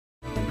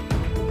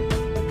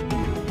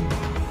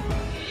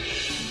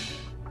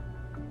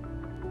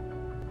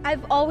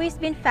I've always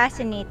been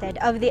fascinated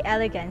of the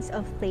elegance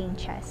of playing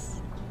chess.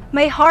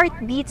 My heart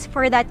beats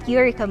for that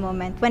eureka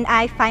moment when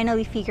I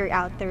finally figure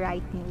out the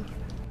right move.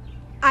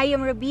 I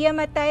am Rabiya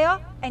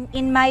Mateo, and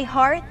in my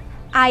heart,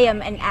 I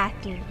am an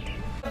athlete.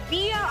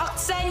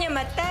 Rabiya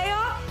Mateo,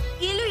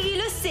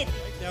 Iloilo City.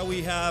 Now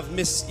we have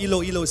Miss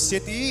Iloilo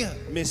City,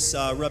 Miss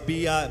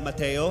Rabiya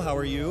Mateo. How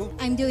are you?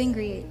 I'm doing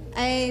great.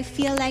 I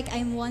feel like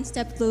I'm one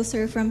step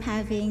closer from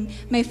having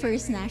my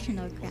first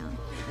national crown.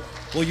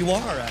 Well, you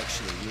are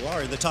actually. You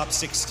are in the top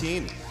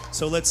 16.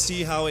 So let's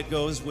see how it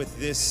goes with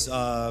this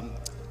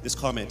this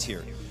comment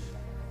here.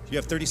 You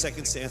have 30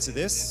 seconds to answer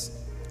this.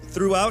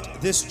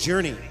 Throughout this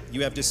journey,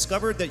 you have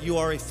discovered that you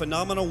are a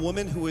phenomenal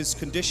woman who is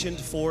conditioned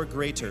for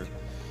greater.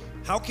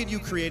 How can you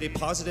create a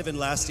positive and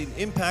lasting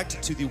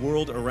impact to the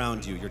world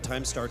around you? Your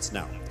time starts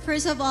now.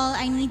 First of all,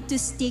 I need to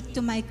stick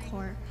to my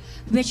core,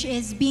 which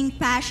is being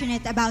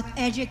passionate about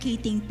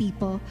educating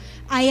people.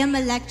 I am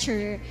a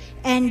lecturer,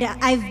 and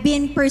I've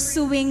been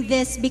pursuing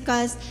this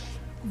because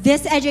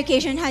this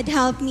education had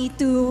helped me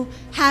to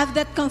have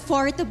that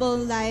comfortable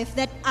life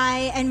that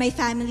I and my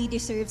family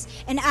deserves.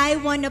 And I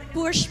want to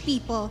push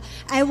people.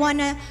 I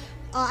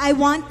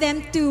want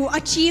them to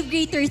achieve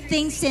greater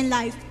things in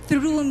life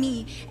through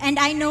me. And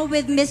I know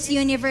with Miss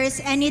Universe,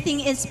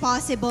 anything is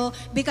possible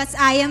because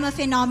I am a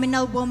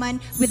phenomenal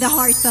woman with a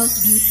heartfelt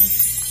beauty.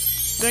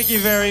 Thank you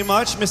very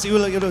much, Miss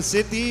Iloilo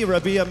City,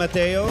 Rabiya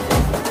Mateo.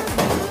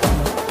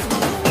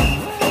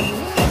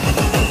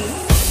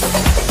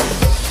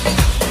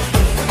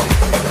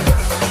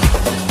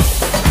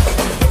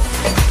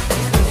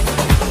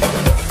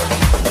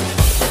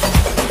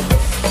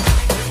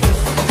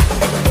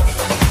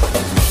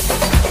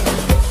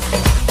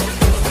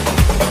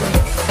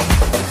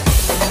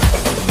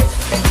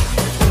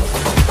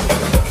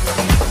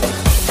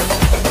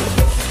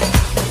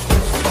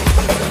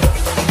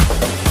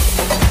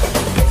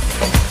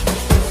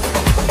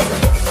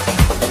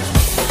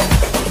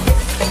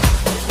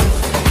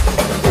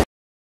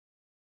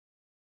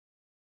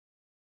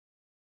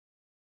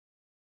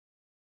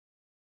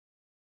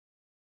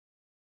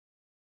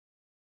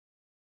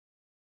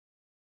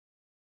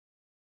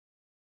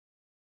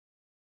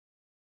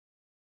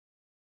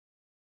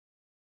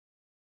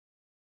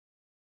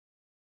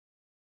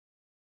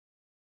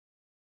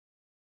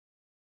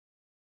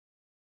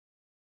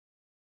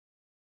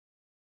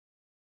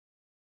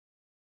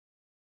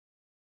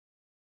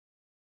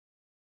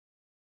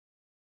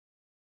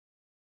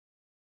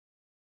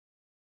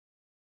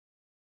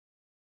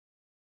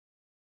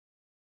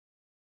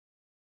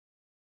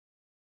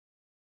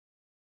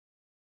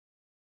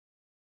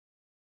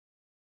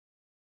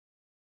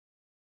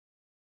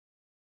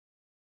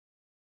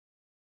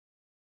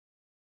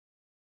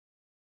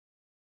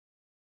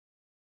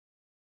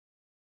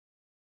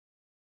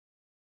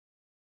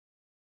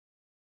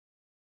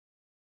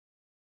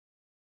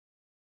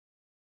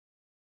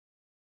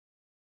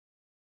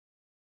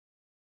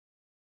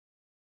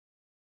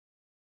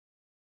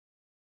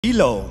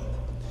 Ilo,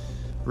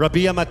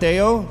 Rabiya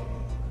Mateo.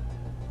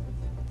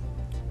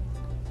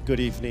 Good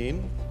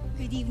evening.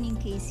 Good evening,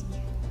 Casey.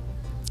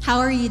 How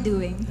are you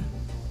doing?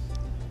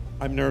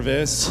 I'm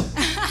nervous.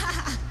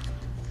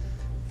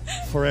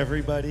 For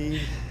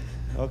everybody.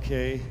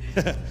 Okay.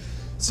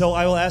 So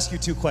I will ask you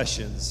two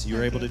questions.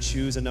 You're able to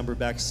choose a number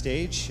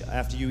backstage.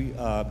 After you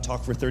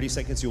talk for 30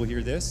 seconds, you will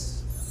hear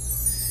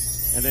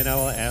this. And then I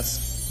will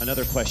ask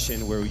another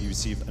question where you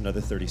receive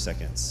another 30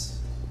 seconds.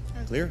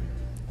 Okay. Clear?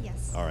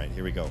 Yes. All right,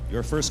 here we go.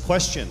 Your first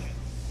question.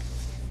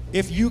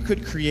 If you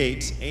could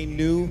create a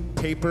new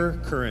paper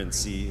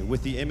currency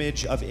with the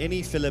image of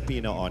any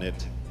Filipino on it,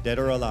 dead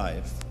or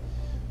alive,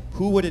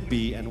 who would it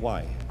be and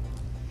why?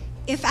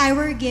 If I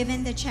were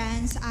given the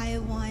chance, I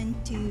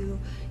want to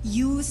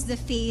use the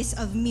face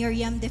of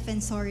Miriam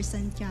Defensor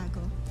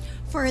Santiago.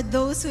 For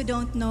those who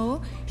don't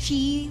know,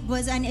 she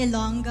was an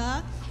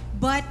Ilongga,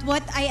 but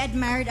what I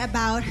admired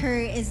about her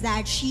is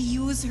that she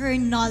used her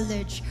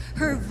knowledge,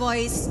 her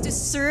voice to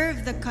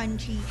serve the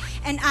country.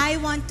 And I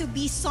want to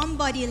be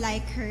somebody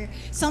like her,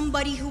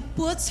 somebody who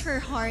puts her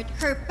heart,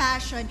 her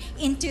passion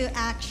into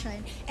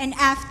action. And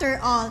after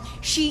all,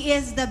 she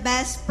is the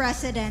best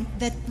president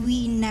that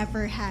we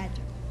never had.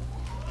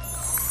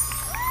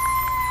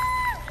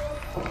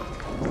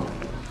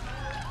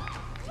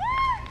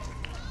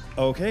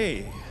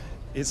 Okay,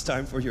 it's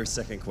time for your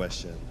second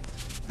question.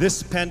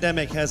 This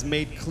pandemic has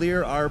made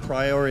clear our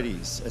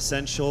priorities,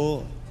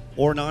 essential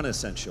or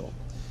non-essential.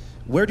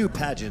 Where do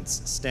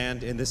pageants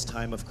stand in this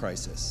time of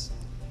crisis?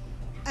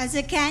 As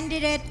a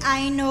candidate,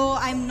 I know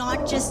I'm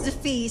not just the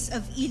face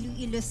of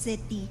Iloilo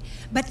City,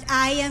 but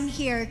I am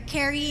here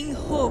carrying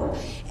hope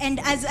and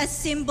as a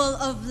symbol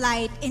of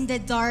light in the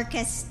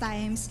darkest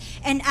times.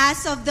 And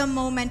as of the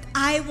moment,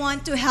 I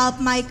want to help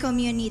my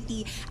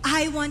community.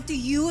 I want to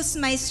use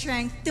my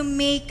strength to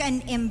make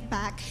an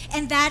impact.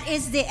 And that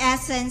is the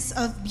essence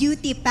of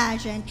beauty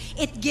pageant.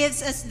 It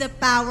gives us the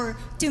power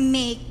to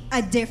make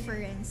a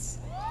difference.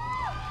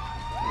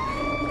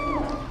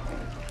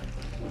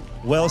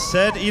 Well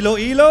said,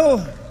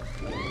 Iloilo.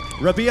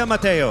 Rabiya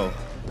Mateo.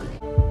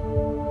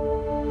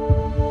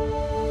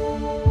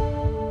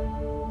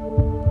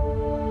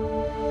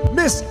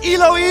 Miss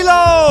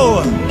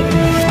Iloilo!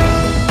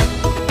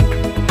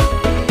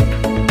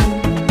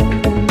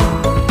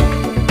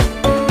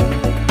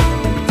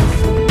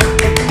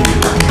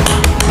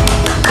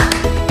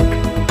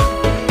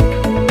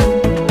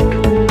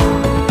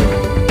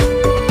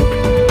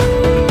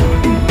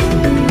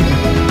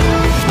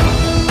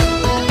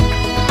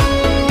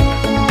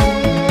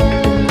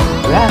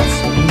 Congrats,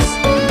 Miss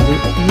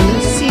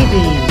Iloilo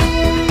City!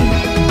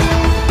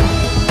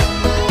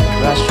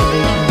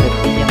 Congratulations,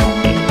 Rabiya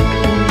Mateo!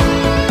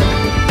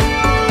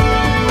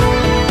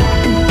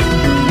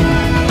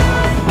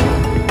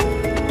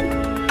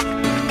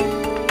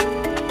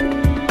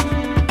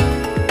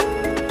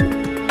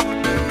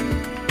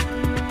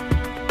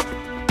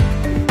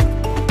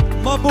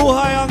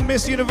 Mabuhay ang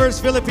Miss Universe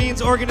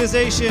Philippines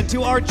organization.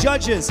 To our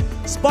judges,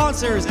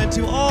 sponsors, and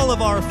to all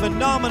of our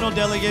phenomenal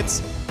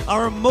delegates,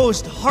 our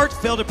most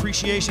heartfelt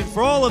appreciation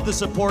for all of the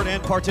support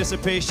and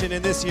participation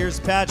in this year's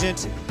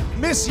pageant,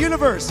 Miss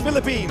Universe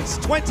Philippines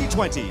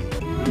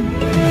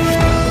 2020.